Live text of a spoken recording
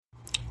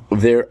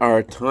There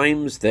are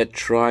times that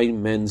try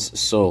men's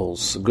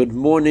souls. Good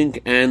morning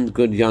and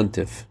good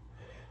Yantif.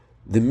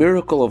 The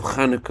miracle of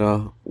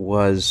Hanukkah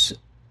was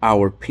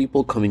our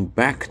people coming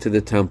back to the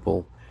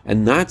temple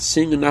and not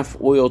seeing enough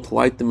oil to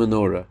light the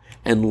menorah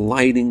and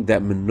lighting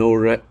that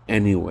menorah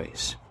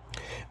anyways.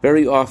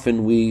 Very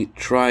often we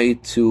try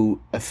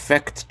to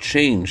effect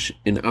change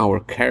in our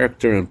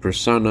character and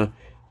persona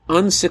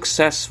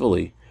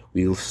unsuccessfully.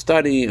 We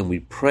study and we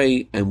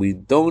pray and we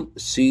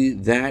don't see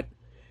that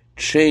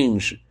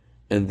change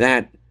and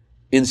that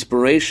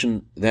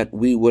inspiration that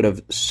we would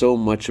have so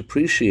much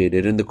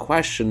appreciated. And the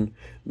question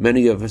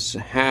many of us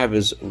have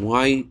is,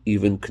 why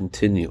even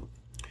continue?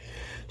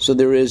 So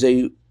there is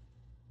a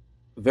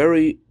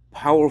very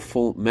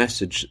powerful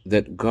message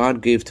that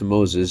God gave to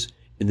Moses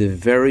in the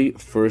very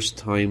first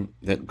time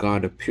that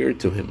God appeared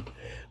to him.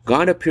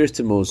 God appears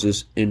to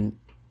Moses in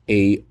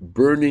a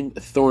burning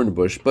thorn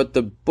bush, but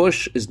the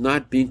bush is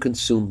not being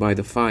consumed by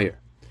the fire.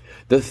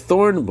 The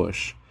thorn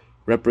bush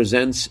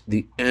represents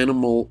the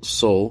animal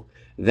soul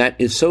that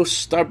is so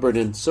stubborn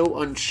and so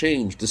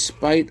unchanged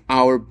despite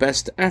our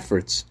best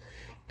efforts.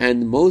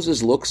 And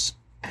Moses looks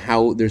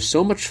how there's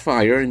so much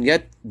fire and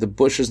yet the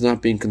bush is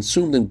not being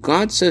consumed. And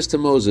God says to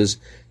Moses,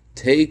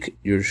 take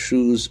your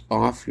shoes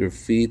off your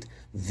feet.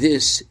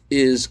 This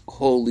is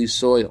holy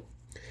soil.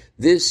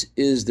 This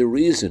is the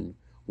reason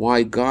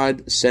why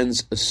God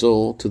sends a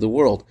soul to the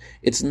world.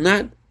 It's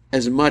not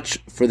as much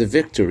for the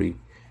victory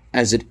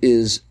as it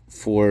is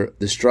for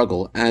the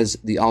struggle. As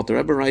the Alter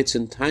Rebbe writes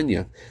in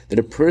Tanya, that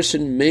a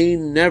person may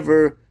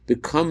never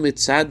become a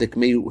tzaddik,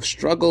 may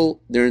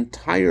struggle their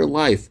entire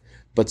life,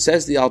 but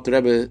says the Alter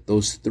Rebbe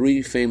those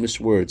three famous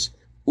words,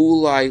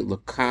 Ulai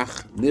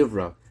Lakach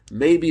Nivra.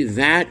 Maybe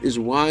that is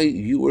why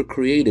you were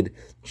created,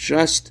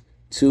 just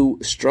to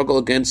struggle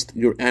against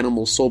your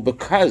animal soul,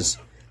 because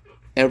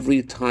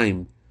every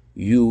time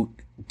you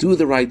do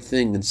the right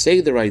thing and say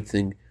the right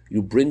thing,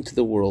 you bring to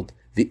the world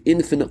the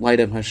infinite light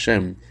of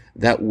Hashem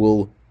that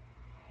will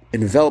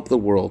envelop the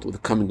world with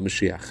the coming of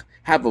Mashiach.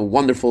 Have a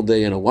wonderful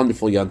day and a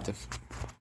wonderful Yantif.